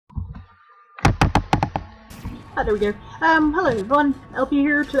Ah, there we go. Hello everyone, LP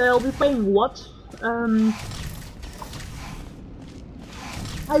here. Today I'll be playing what?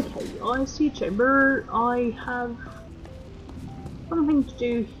 Okay, I see a chamber. I have something to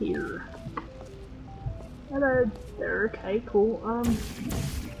do here. Hello there, okay, cool.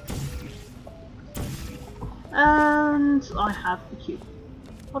 And I have the cube.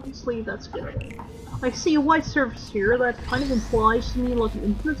 Obviously, that's good. I see a white surface here that kind of implies to me like an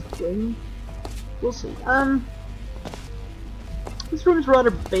interesting. We'll see. This room is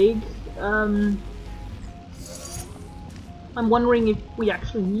rather big. I'm wondering if we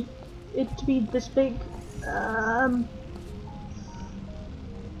actually need it to be this big.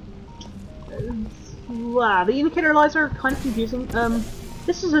 Wow, the indicator lights are kind of confusing.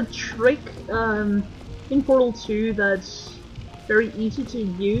 This is a trick in Portal 2 that's very easy to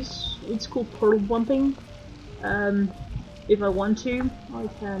use. It's called portal bumping. If I want to, I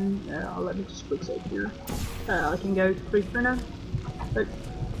can. Let me just quick save here. I can go free for now. But,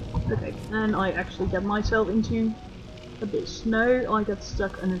 okay, and I actually get myself into abyss. No, I got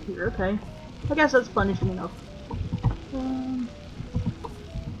stuck under here. Okay, I guess that's punishing enough.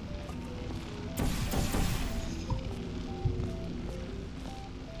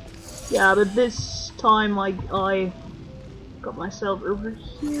 Yeah, but this time I got myself over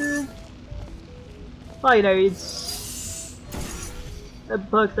here. I know it's a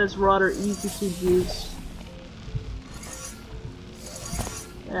bug that's rather easy to use.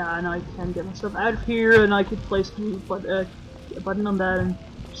 Yeah, and I can get myself out of here, and I could place a button on that and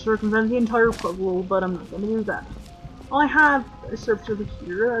circumvent the entire puzzle, but I'm not going to do that. I have a surface over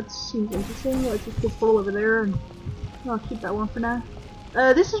here that seems interesting. Let's just put portal over there, and I'll keep that one for now.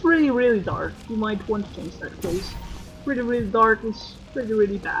 This is really, really dark. You might want to change that, please. Really, really dark is really,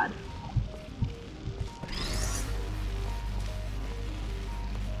 really bad.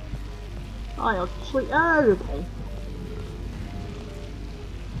 I actually, okay.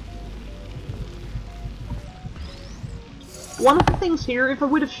 One of the things here, if I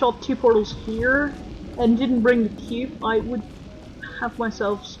would have shot two portals here and didn't bring the cube, I would have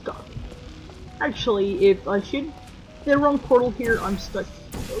myself stuck. Actually, if I shoot the wrong portal here, I'm stuck.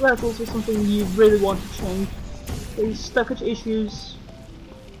 That's also something you really want to change. These stuckage issues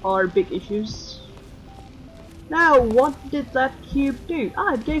are big issues. Now, what did that cube do?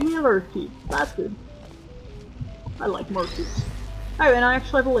 Ah, it gave me another cube. That's good. I like more cubes. Oh, and I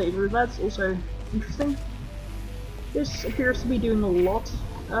actually have a laser. That's also interesting. This appears to be doing a lot.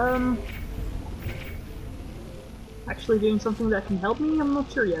 Actually doing something that can help me? I'm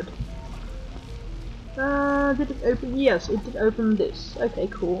not sure yet. Did it open? Yes, it did open this. Okay,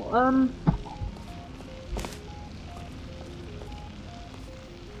 cool.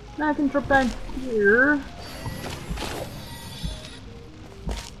 Now I can drop down here.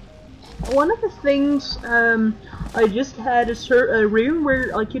 One of the things, I just had a room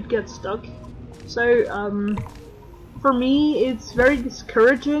where I could get stuck. So, for me, it's very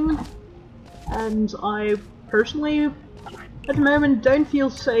discouraging, and I personally, at the moment, don't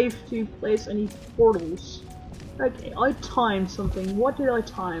feel safe to place any portals. Okay, I timed something. What did I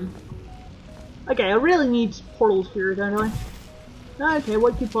time? Okay, I really need portals here, don't I? Okay,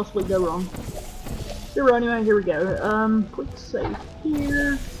 what could possibly go wrong? Zero anyway, here we go. Quick save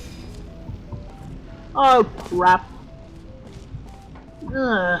here. Oh, crap.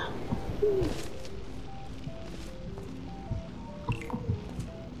 Ugh.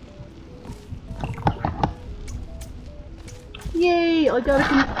 Yay! I got a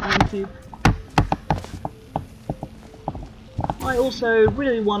companion cube. I also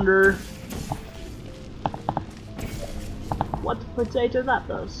really wonder what potato that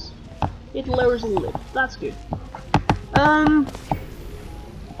does. It lowers the lid. That's good.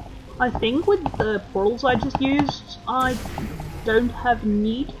 I think with the portals I just used, I don't have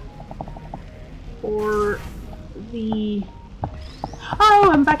need for the... Oh,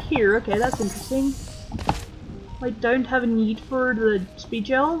 I'm back here. Okay, that's interesting. I don't have a need for the speed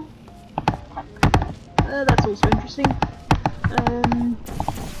gel. That's also interesting.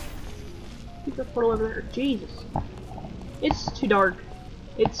 Keep that portal over there. Jesus. It's too dark.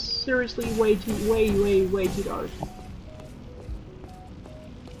 It's seriously way too dark.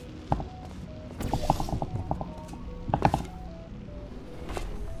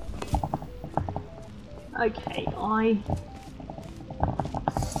 Okay, I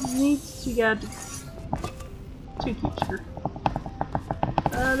need to get 2 cubes here.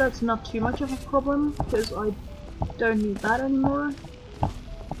 That's not too much of a problem, because I don't need that anymore.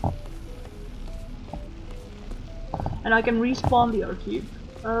 And I can respawn the other cube.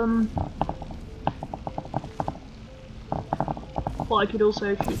 Well, I could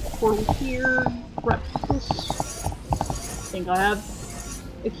also shoot a portal here, grab this. think I have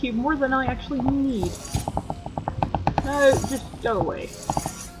a cube more than I actually need. No, just go away.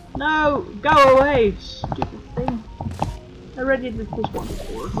 No, go away, stupid thing. I already did this one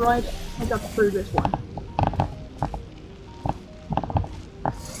before, right? I got through this one.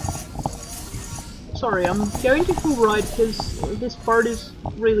 Sorry, I'm going to full ride because this part is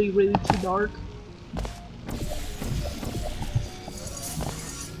really too dark.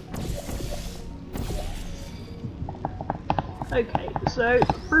 Okay, so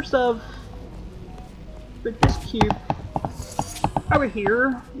first off, put this cube over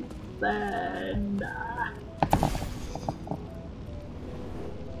here, then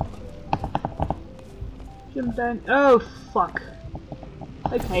jump down. Oh fuck.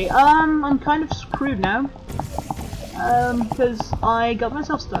 Okay, I'm kind of screwed now, because I got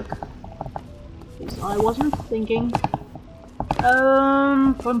myself stuck. Because I wasn't thinking.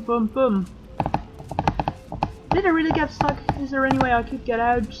 Boom. Did I really get stuck? Is there any way I could get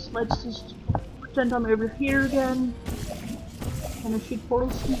out? Let's just pretend I'm over here again. Can I shoot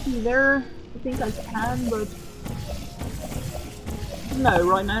portals into there? I think I can, but no,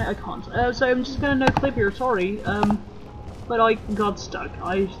 right now I can't. So I'm just gonna no clip here. Sorry. But I got stuck.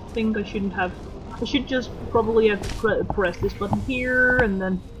 I think I shouldn't have. I should just probably have press this button here and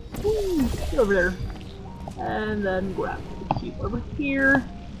then get over there, and then grab the cube over here.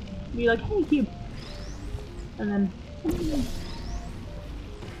 Be like, hey cube. And then,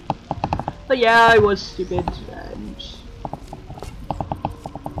 but yeah, I was stupid, and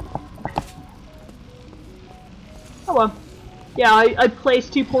oh well. Yeah, I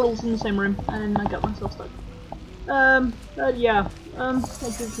placed 2 portals in the same room, and I got myself stuck. But yeah, I'll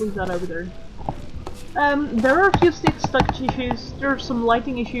just leave that over there. There are a few stuck issues, there are some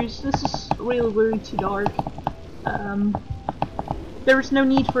lighting issues, this is really too dark. There is no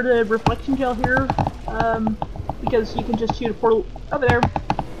need for the reflection gel here, because you can just shoot a portal over there,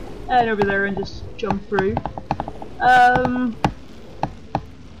 and over there, and just jump through.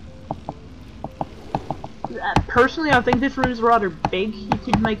 Personally, I think this room is rather big. You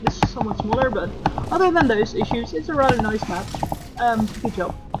could make this somewhat smaller, but other than those issues, it's a rather nice map. Good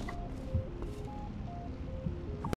job.